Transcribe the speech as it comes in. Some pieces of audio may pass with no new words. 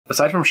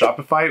Aside from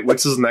Shopify,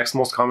 Wix is the next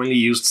most commonly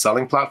used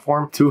selling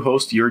platform to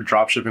host your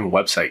dropshipping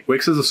website.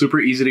 Wix is a super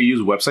easy to use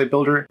website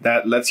builder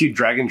that lets you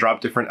drag and drop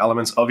different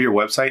elements of your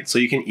website so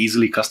you can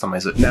easily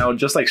customize it. Now,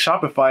 just like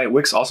Shopify,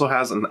 Wix also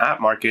has an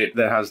app market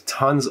that has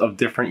tons of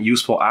different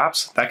useful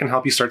apps that can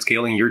help you start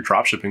scaling your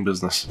dropshipping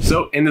business.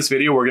 So in this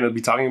video, we're going to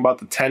be talking about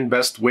the 10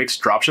 best Wix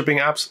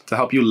dropshipping apps to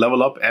help you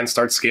level up and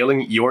start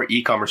scaling your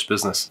e-commerce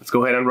business. Let's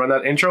go ahead and run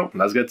that intro and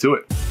let's get to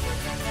it.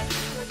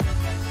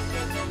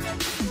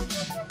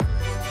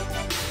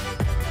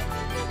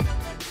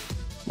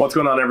 What's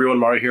going on, everyone?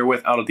 Mario here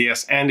with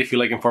AutoDS, and if you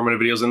like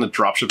informative videos in the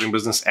dropshipping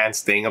business and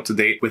staying up to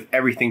date with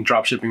everything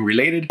dropshipping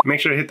related,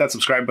 make sure to hit that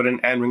subscribe button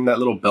and ring that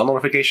little bell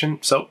notification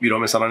so you don't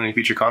miss out on any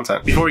future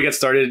content. Before we get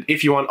started,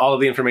 if you want all of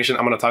the information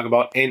I'm going to talk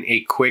about in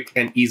a quick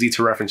and easy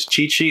to reference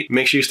cheat sheet,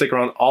 make sure you stick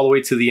around all the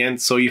way to the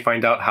end so you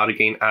find out how to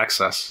gain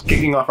access.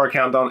 Kicking off our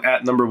countdown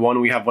at number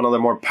 1, we have one of the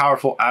more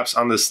powerful apps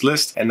on this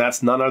list, and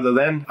that's none other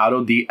than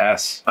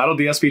AutoDS.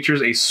 AutoDS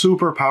features a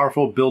super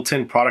powerful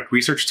built-in product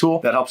research tool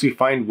that helps you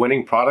find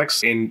winning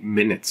products in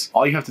minutes.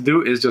 All you have to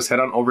do is just head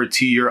on over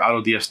to your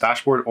AutoDS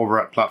dashboard over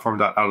at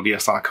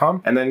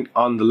platform.autods.com, and then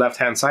on the left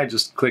hand side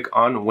just click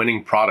on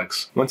winning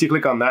products. Once you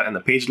click on that and the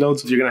page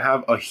loads, you're going to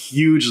have a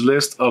huge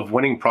list of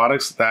winning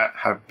products that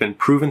have been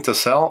proven to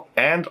sell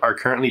and are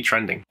currently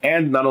trending.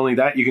 And not only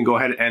that, you can go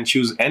ahead and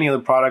choose any of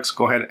the products,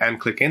 go ahead and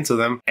click into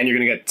them, and you're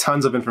going to get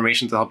tons of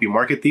information to help you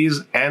market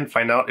these and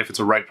find out if it's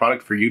a right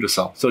product for you to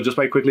sell. So just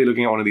by quickly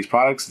looking at one of these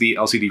products, the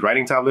LCD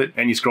writing tablet,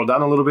 and you scroll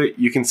down a little bit,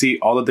 you can see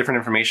all the different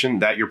information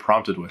that you're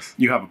prompted with.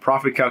 You have a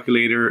profit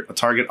calculator, a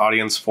target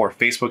audience for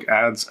Facebook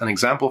ads, an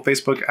example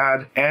Facebook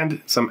ad,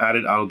 and some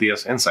added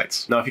AutoDS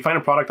insights. Now, if you find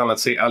a product on,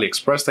 let's say,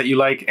 AliExpress that you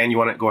like and you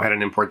want to go ahead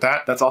and import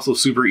that, that's also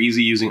super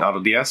easy using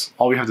AutoDS.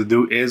 All we have to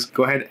do is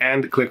go ahead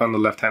and click on the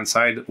left-hand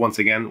side once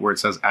again where it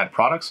says add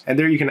products, and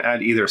there you can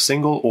add either a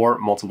single or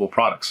multiple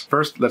products.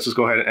 First, let's just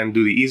go ahead and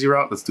do the easy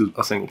route. Let's do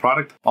a single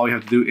product. All we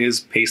have to do is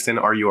paste in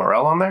our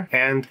URL on there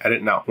and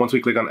edit now. Once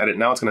we click on edit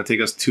now, it's going to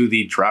take us to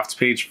the drafts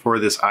page for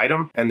this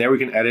item, and there we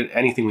can edit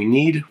anything we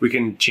need. We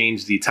can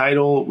change the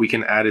title, we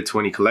can add it to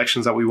any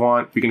collections that we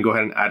want, we can go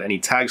ahead and add any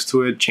tags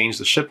to it, change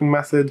the shipping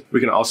method. We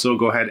can also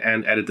go ahead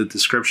and edit the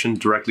description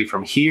directly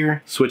from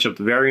here, switch up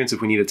the variants if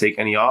we need to take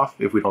any off,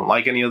 if we don't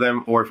like any of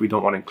them, or if we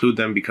don't want to include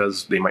them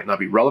because they might not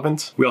be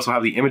relevant. We also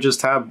have the images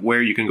tab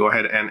where you can go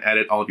ahead and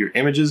edit all of your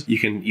images. You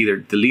can either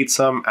delete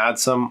some, add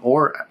some,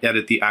 or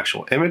edit the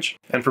actual image.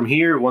 And from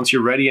here, once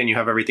you're ready and you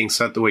have everything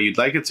set the way you'd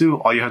like it to,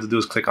 all you have to do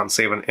is click on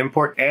save and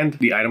import, and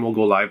the item will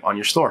go live on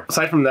your store.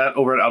 Aside from that,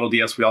 over at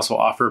AutoDS, we also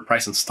offer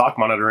price and stock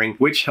monitoring,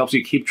 which helps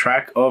you keep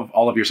track of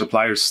all of your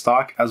suppliers'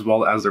 stock as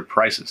well as their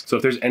prices. So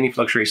if there's any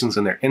fluctuations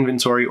in their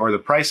inventory or the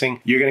pricing,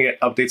 you're going to get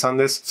updates on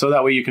this, so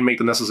that way you can make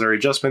the necessary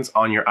adjustments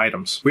on your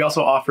items. We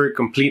also offer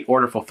complete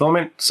order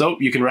fulfillment, so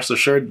you can rest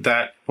assured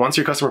that once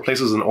your customer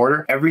places an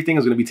order, everything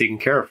is going to be taken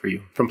care of for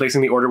you. From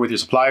placing the order with your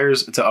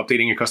suppliers to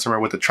updating your customer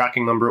with the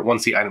tracking number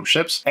once the item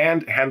ships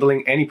and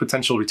handling any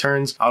potential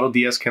returns,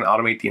 AutoDS can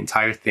automate the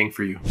entire thing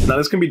for you. Now,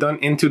 this can be done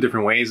in 2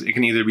 different ways. It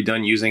can either be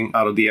done using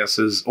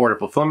AutoDS's order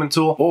fulfillment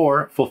tool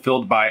or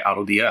fulfilled by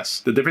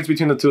AutoDS. The difference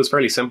between the two is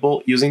fairly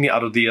simple. Using the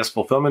AutoDS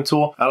fulfillment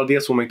tool,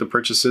 AutoDS will make the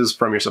purchases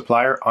from your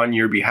supplier on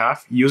your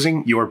behalf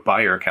using your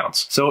buyer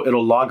accounts. So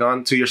it'll log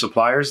on to your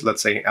suppliers,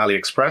 let's say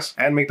AliExpress,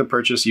 and make the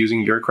purchase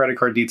using your credit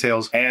card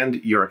details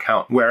and your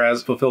account.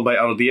 Whereas Fulfilled by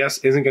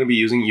AutoDS isn't going to be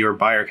using your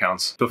buyer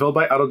accounts. Fulfilled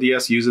by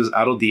AutoDS uses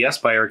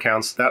AutoDS buyer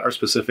accounts that are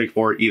specific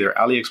for either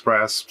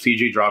AliExpress,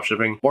 CJ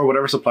Dropshipping, or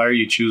whatever supplier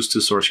you choose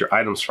to source your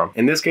items from.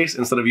 In this case,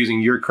 instead of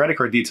using your credit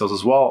card details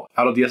as well,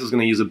 AutoDS is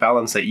going to use a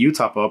balance that you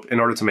top up in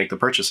order to make the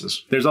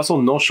purchases. There's also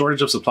no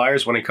shortage of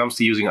suppliers when it comes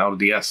to using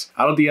AutoDS.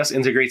 AutoDS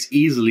integrates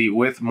easily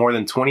with more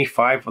than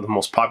 25 of the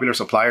most popular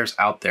suppliers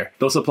out there.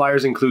 Those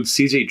suppliers include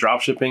CJ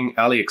Dropshipping,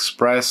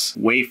 AliExpress,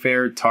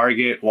 Wayfair,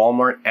 Target,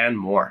 Walmart, and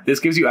more. This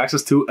gives you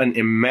access to an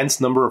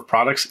immense number of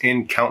products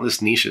in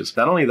countless niches.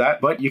 Not only that,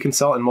 but you can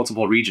sell in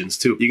multiple regions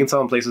too. You can sell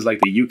in places like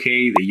the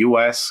UK, the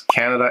US,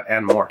 Canada,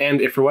 and more.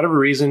 And if for whatever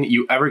reason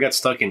you ever get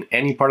stuck in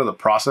any part of the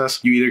process,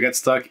 you either get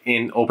stuck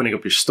in opening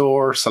up your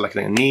store,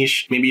 selecting a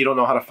niche, maybe you don't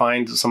know how to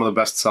find some of the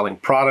best selling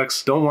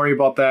products, don't worry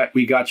about that.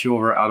 We got you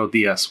over at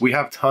AutoDS. We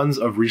have tons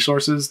of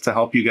resources to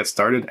help you get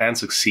started and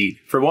succeed.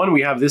 For one,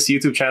 we have this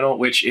YouTube channel,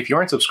 which if you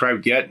aren't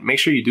subscribed yet, make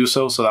sure you do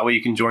so that way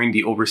you can join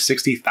the over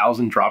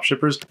 60,000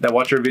 dropshippers that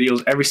watch our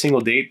videos every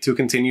single day to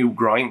continue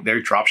growing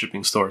their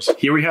dropshipping stores.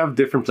 Here we have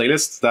different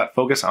playlists that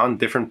focus on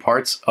different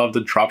parts of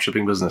the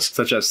dropshipping business,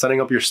 such as setting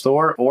up your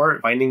store or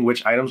finding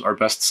which items are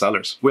best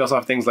sellers. We also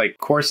have things like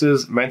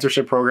courses,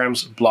 mentorship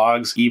programs,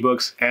 blogs,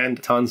 ebooks,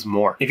 and tons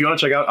more. If you want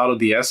to check out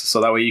AutoDS so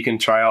that way you can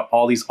try out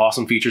all these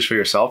awesome features for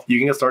yourself, you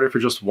can get started for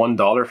just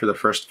 $1 for the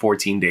first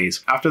 14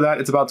 days. After that,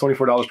 it's about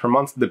 $24 per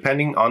month,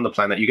 depending on the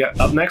plan that you get.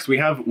 Up next, we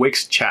have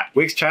Wix Chat.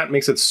 Wix Chat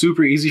makes it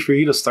super easy for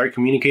you to start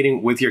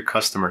communicating with your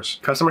customers.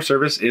 Customer Customer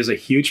service is a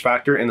huge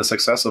factor in the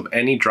success of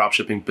any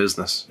dropshipping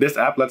business. This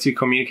app lets you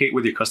communicate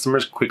with your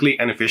customers quickly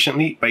and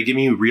efficiently by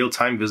giving you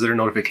real-time visitor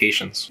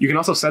notifications. You can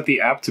also set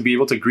the app to be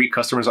able to greet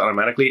customers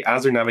automatically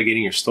as they're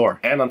navigating your store.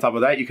 And on top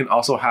of that, you can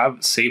also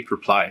have saved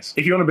replies.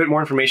 If you want a bit more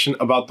information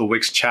about the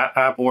Wix Chat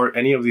app or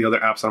any of the other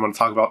apps that I'm going to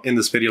talk about in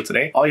this video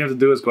today, all you have to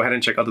do is go ahead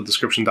and check out the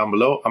description down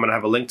below. I'm going to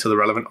have a link to the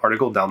relevant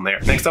article down there.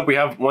 Next up, we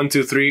have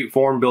 123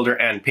 Form Builder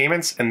and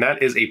Payments, and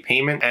that is a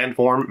payment and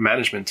form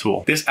management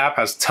tool. This app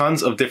has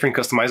tons of different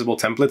customizable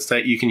templates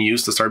that you can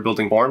use to start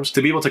building forms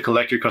to be able to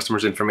collect your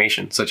customers'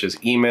 information, such as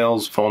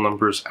emails, phone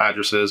numbers,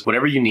 addresses,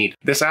 whatever you need.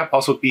 This app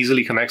also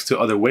easily connects to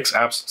other Wix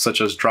apps such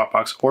as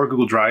Dropbox or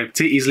Google Drive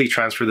to easily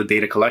transfer the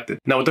data collected.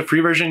 Now, with the free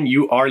version,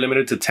 you are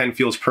limited to 10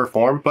 fields per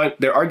form, but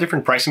there are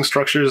different pricing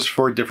structures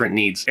for different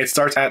needs. It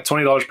starts at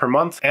 $20 per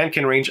month and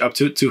can range up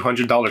to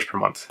 $200 per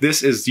month.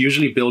 This is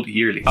usually billed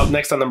yearly. Up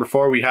next on number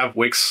 4, we have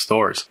Wix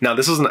Stores. Now,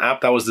 this is an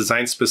app that was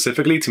designed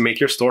specifically to make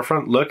your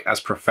storefront look as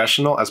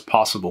professional as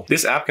possible.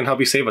 This app can help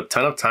you save a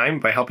ton of time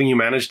by helping you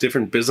manage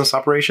different business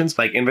operations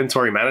like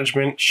inventory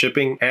management,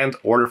 shipping, and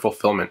order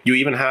fulfillment. You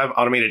even have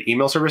automated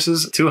email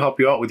services to help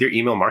you out with your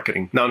email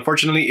marketing. Now,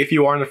 unfortunately, if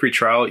you are in the free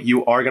trial,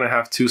 you are going to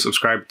have to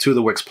subscribe to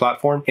the Wix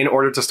platform in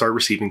order to start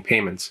receiving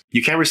payments.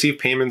 You can receive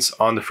payments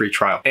on the free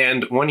trial.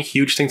 And one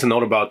huge thing to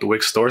note about the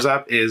Wix Stores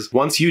app is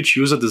once you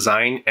choose a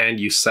design and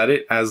you set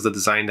it as the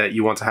design that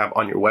you want to have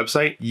on your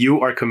website,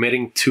 you are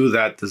committing to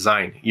that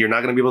design. You're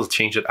not going to be able to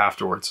change it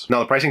afterwards. Now,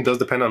 the pricing does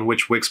depend on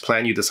which Wix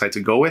plan you decide to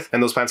go with,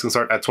 and those plans can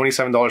start at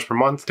 $27 per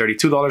month,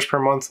 $32 per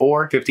month,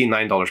 or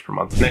 $59 per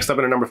month. Next up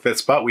in our number 5th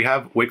spot, we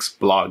have Wix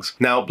Blogs.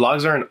 Now,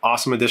 blogs are an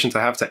awesome addition to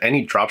have to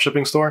any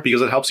dropshipping store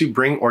because it helps you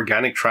bring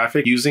organic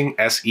traffic using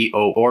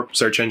SEO or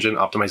search engine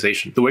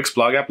optimization. The Wix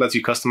blog app lets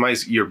you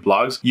customize your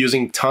blogs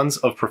using tons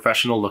of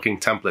professional looking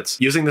templates.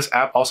 Using this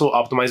app also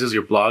optimizes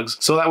your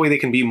blogs so that way they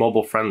can be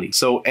mobile friendly.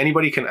 So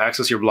anybody can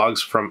access your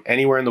blogs from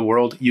anywhere in the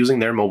world using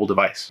their mobile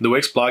device. The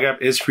Wix blog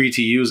app is free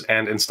to use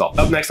and install.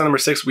 Up next on number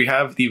 6, we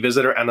have the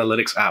Visitor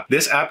Analytics app.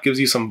 This app gives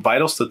you some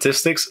vital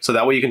statistics so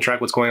that way you can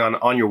track what's going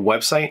on your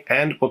website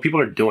and what people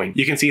are doing.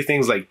 You can see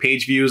things like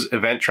page views,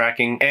 event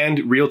tracking,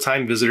 and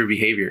real-time visitor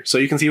behavior. So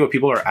you can see what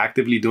people are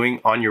actively doing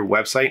on your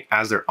website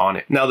as they're on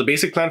it. Now, the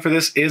basic plan for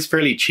this is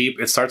fairly cheap.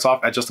 It starts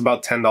off at just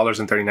about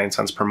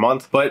 $10.39 per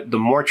month, but the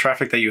more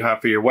traffic that you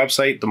have for your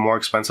website, the more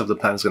expensive the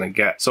plan is going to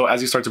get. So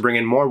as you start to bring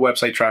in more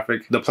website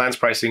traffic, the plan's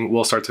pricing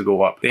will start to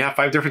go up. They have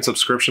 5 different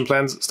subscription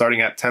plans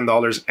starting at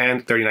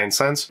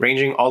 $10.39,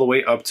 ranging all the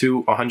way up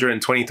to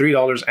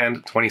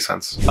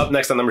 $123.20. Up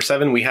next on number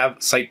 7, we have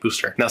Site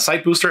Booster. Now,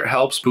 Site Booster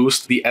helps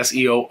boost the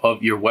SEO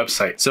of your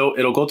website. So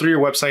it'll go through your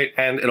website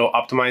and it'll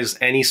optimize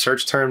any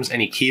search terms,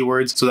 any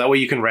keywords, so that way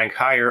you can rank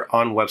higher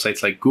on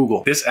websites like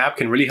Google. This app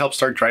can really help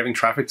start driving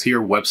traffic to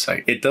your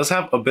website. It does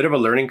have a bit of a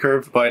learning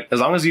curve, but as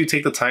long as you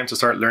take the time to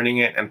start learning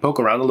it and poke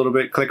around a little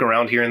bit, click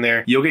around here and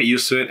there, you'll get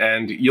used to it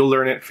and you'll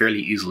learn it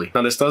fairly easily.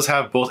 Now, this does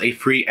have both a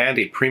free and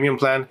a premium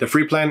plan. The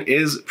free plan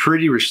is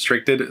pretty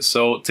restricted,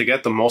 so to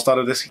get the most out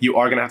of this, you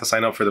are going to have to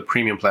sign up for the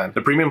premium plan.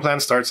 The premium plan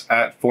starts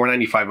at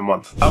 $4.95 a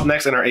month. Up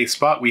next in our 8th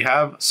spot, we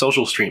have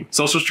Social Stream.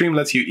 Social Stream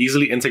lets you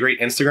easily integrate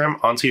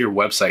Instagram onto your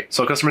website,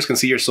 so customers can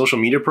see your social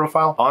media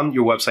profile on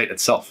your website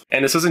itself.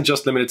 And this isn't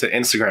just limited to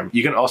Instagram.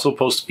 You can also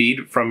post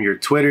feed from your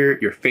Twitter,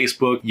 your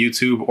Facebook,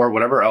 YouTube, or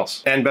whatever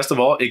else. And best of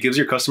all, it gives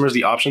your customers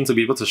the option to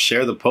be able to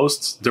share the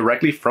posts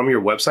directly from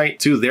your website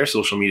to their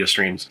social media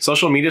streams.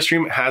 Social Media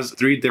Stream has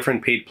 3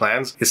 different paid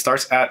plans. It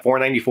starts at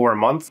 $4.94 a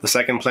month. The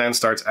second plan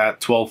starts at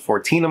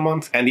 $12.14 a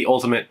month, and the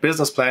ultimate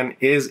business plan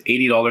is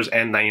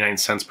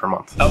 $80.99 per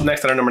month. Up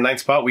next at our number 9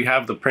 spot, we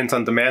have the print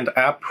on demand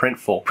app,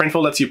 Printful.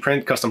 Printful lets you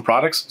print custom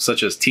products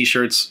such as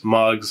t-shirts,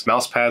 mugs,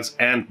 mouse pads,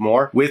 and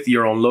more with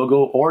your own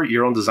logo or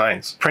your own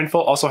designs.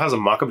 Printful also has a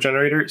mockup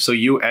generator so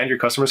you and your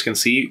customers can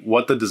see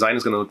what the design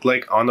is going to look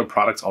like on the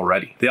products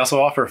already. They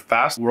also offer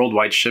fast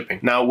worldwide shipping.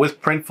 Now,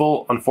 with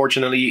Printful,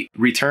 unfortunately,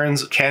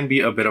 returns can be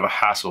a bit of a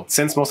hassle.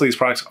 Since most of these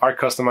products are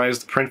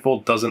customized,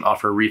 Printful doesn't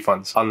offer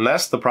refunds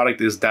unless the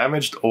product is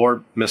damaged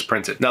or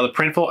misprinted. Now, the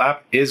Printful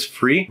app is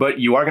free, but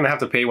you are going to have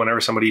to pay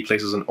whenever somebody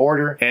places an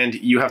order, and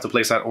you have to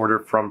place that order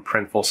from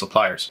Printful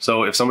suppliers.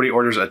 So if somebody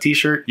orders a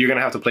t-shirt, you're going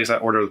to have to place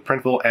that order with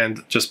Printful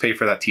and just pay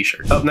for that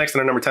t-shirt. Up next in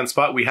our number 10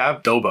 spot, we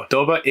have Doba.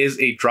 Doba is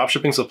a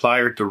dropshipping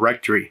supplier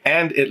directory,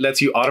 and it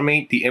lets you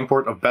automate the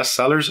import of best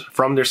sellers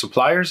from their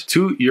suppliers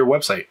to your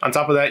website. On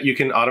top of that, you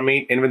can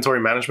automate inventory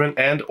management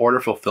and order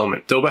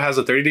fulfillment. Doba has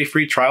a 30-day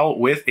free trial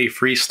with a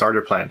free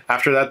starter plan.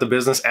 After that, the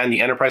business and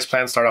the enterprise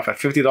plan start off at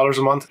 $50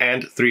 a month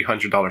and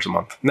 $300 a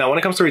month. Now, when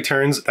it comes to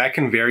returns, that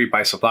can vary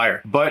by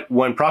supplier, but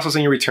when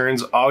processing your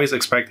returns, always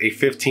expect a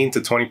 15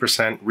 to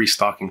 20%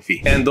 restocking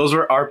fee. And those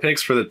were our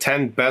picks for the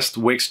 10 best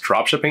Wix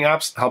dropshipping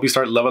apps to help you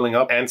start leveling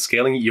up and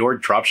scaling your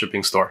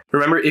dropshipping store.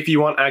 Remember, if you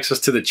want access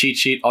to the cheat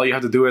sheet, all you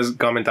have to do is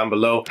comment down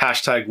below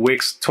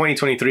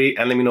 #Wix2023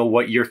 and let me know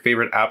what your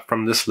favorite app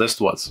from this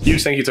list was.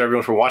 Huge thank you to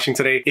everyone for watching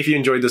today. If you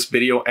enjoyed this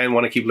video and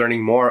want to keep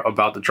learning more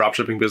about the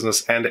dropshipping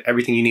business and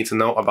everything you need to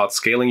know about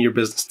scaling your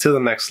business to the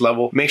next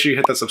level, make sure you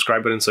hit that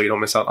subscribe button so you don't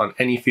miss out on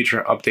any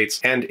future updates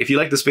and And if you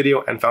liked this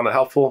video and found it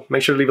helpful,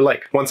 make sure to leave a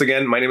like. Once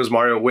again, my name is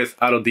Mario with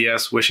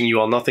AutoDS, wishing you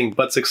all nothing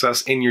but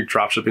success in your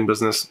dropshipping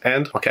business,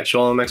 and I'll catch you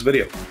all in the next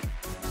video.